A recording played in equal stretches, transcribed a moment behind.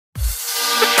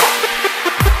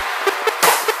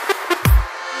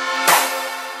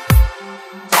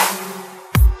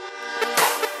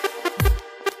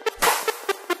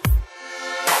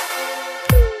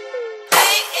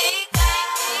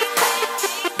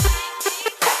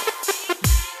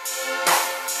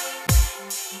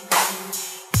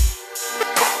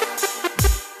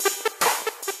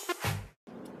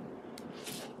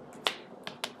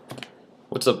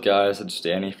up guys, it's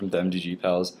Danny from the MTG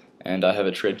Pals, and I have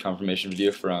a trade confirmation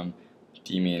video from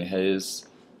DemeonHaze.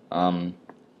 I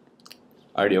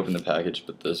already opened the package,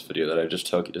 but this video that I just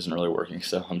took isn't really working,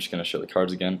 so I'm just going to show the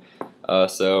cards again.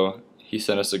 So he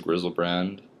sent us a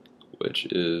Grizzlebrand, which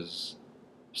is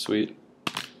sweet,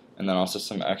 and then also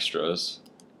some extras,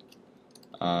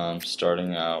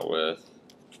 starting out with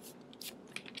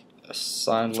a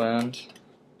signed land,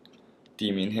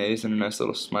 DemeonHaze, and a nice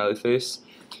little smiley face.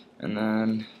 And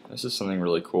then this is something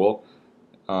really cool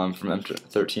from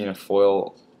M13, a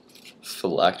foil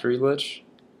phylactery lich.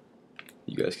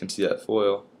 You guys can see that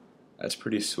foil. That's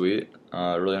pretty sweet.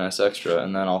 Really nice extra.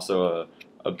 And then also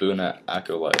a boon at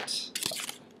Acolyte.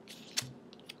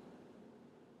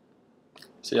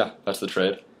 So yeah, that's the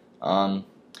trade.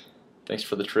 Thanks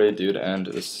for the trade, dude. And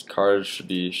this card should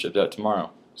be shipped out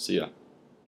tomorrow. See ya.